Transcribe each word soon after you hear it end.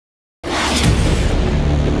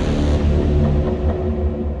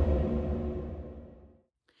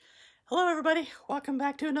Hello everybody, welcome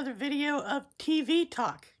back to another video of TV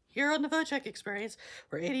Talk here on the SHAK Experience,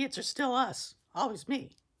 where idiots are still us. Always me,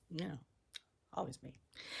 always me.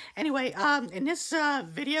 Anyway, in this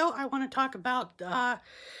video I want to talk about the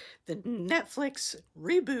Netflix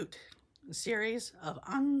Reboot series of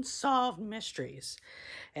Unsolved Mysteries.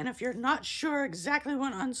 And if you're not sure exactly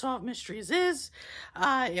what Unsolved Mysteries is,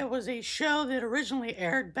 it was a show that originally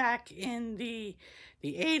aired back in the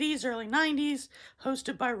 80s, early 90s,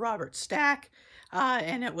 hosted by Robert Stack.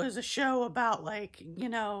 And it was a show about, like,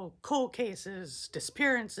 cold cases,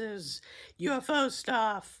 disappearances, UFO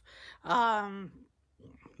stuff,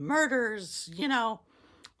 murders,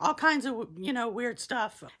 all kinds of, weird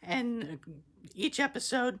stuff. And each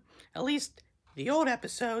episode, at least the old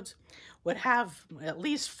episodes, would have at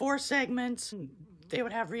least 4 segments. They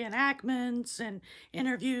would have reenactments and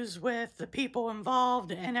interviews with the people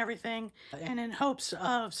involved and everything. And in hopes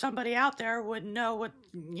of somebody out there would know what,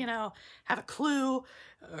 have a clue,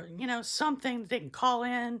 or, something they can call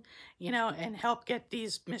in, and help get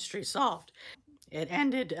these mysteries solved. It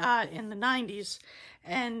ended in the 90s,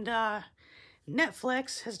 and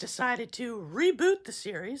Netflix has decided to reboot the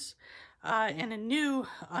series in a new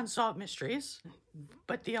Unsolved Mysteries.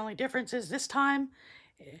 But the only difference is this time,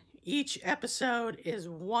 each episode is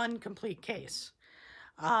one complete case.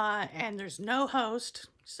 And there's no host,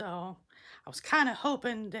 so I was kind of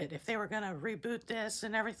hoping that if they were going to reboot this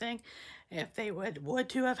and everything, if they would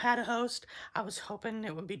to have had a host, I was hoping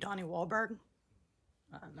it would be Donnie Wahlberg.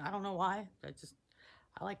 I don't know why.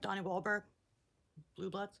 I like Donnie Wahlberg.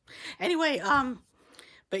 Blue Bloods. Anyway,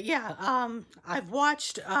 but yeah, I've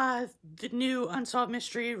watched the new Unsolved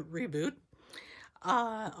Mystery Reboot.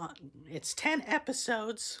 It's 10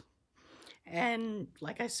 episodes, and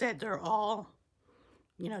like I said, they're all,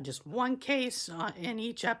 just one case in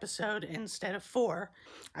each episode instead of 4.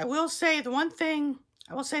 I will say the one thing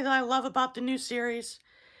that I love about the new series,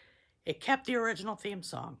 it kept the original theme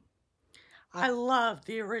song. I love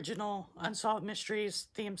the original Unsolved Mysteries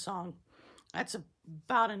theme song. That's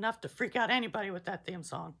about enough to freak out anybody with that theme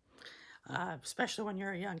song, especially when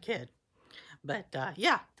you're a young kid. But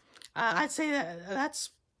yeah, I'd say that's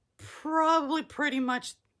probably pretty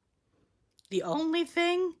much the only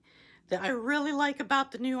thing that I really like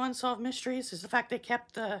about the new Unsolved Mysteries is the fact they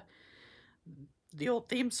kept the old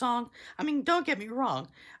theme song. I mean, don't get me wrong.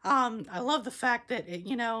 I love the fact that,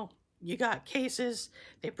 you got cases,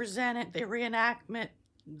 they present it, they reenact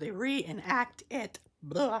it.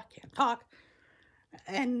 Blah, I can't talk.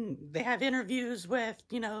 And they have interviews with,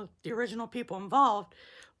 the original people involved,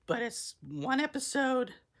 but it's one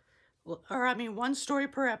episode, one story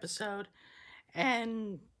per episode,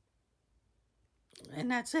 and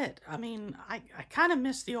that's it. I mean, I kind of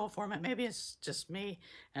miss the old format. Maybe it's just me,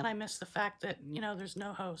 and I miss the fact that, there's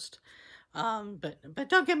no host. But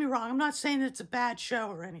don't get me wrong, I'm not saying it's a bad show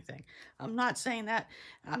or anything. I'm not saying that.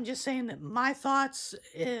 I'm just saying that my thoughts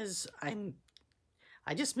is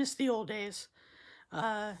I just miss the old days.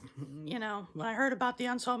 When I heard about the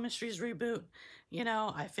Unsolved Mysteries reboot,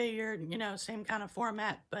 I figured, same kind of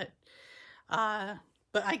format, but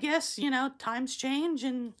I guess, times change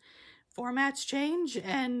and formats change,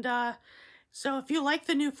 and so if you like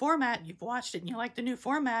the new format, you've watched it and you like the new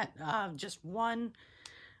format, just one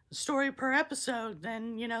story per episode,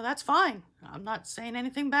 then, that's fine. I'm not saying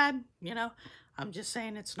anything bad, I'm just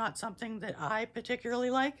saying it's not something that I particularly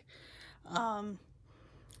like.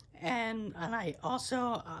 And I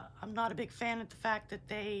also, I'm not a big fan of the fact that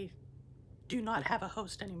they do not have a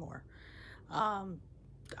host anymore.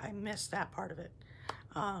 I miss that part of it.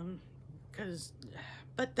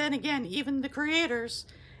 But then again, even the creators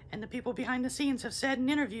and the people behind the scenes have said in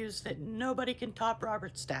interviews that nobody can top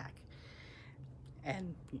Robert Stack.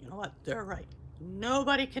 And you know what? They're right.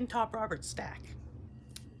 Nobody can top Robert Stack.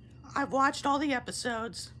 I've watched all the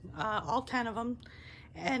episodes, all 10 of them,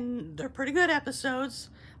 and they're pretty good episodes.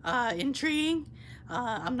 Intriguing.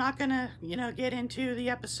 I'm not gonna, get into the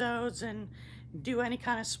episodes and do any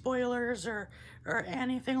kind of spoilers or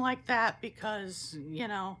anything like that, because,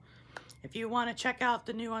 if you want to check out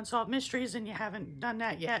the new Unsolved Mysteries and you haven't done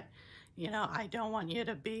that yet, I don't want you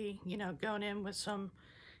to be, going in with some,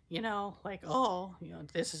 like, oh,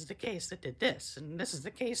 this is the case that did this, and this is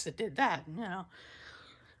the case that did that,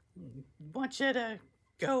 want you to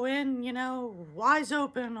go in, wise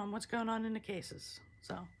open on what's going on in the cases.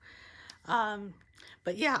 So,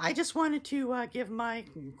 but yeah, I just wanted to give my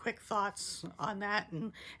quick thoughts on that.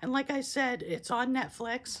 And like I said, it's on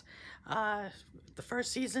Netflix. The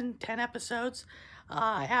first season, 10 episodes.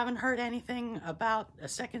 I haven't heard anything about a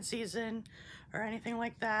second season or anything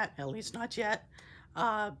like that, at least not yet.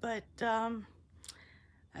 But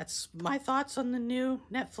that's my thoughts on the new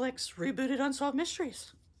Netflix rebooted Unsolved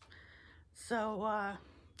Mysteries. So,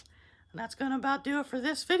 that's going to about do it for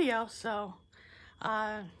this video. So,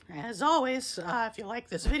 as always, if you like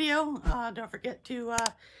this video, don't forget to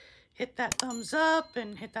hit that thumbs up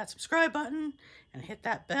and hit that subscribe button and hit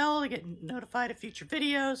that bell to get notified of future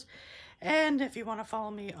videos. And if you want to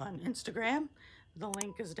follow me on Instagram, the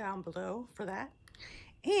link is down below for that.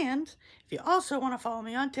 And if you also want to follow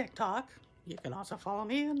me on TikTok, you can also follow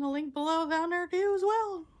me in the link below down there too as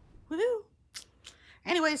well. Woohoo!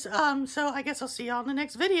 Anyways, so I guess I'll see y'all in the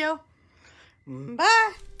next video.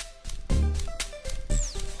 Bye!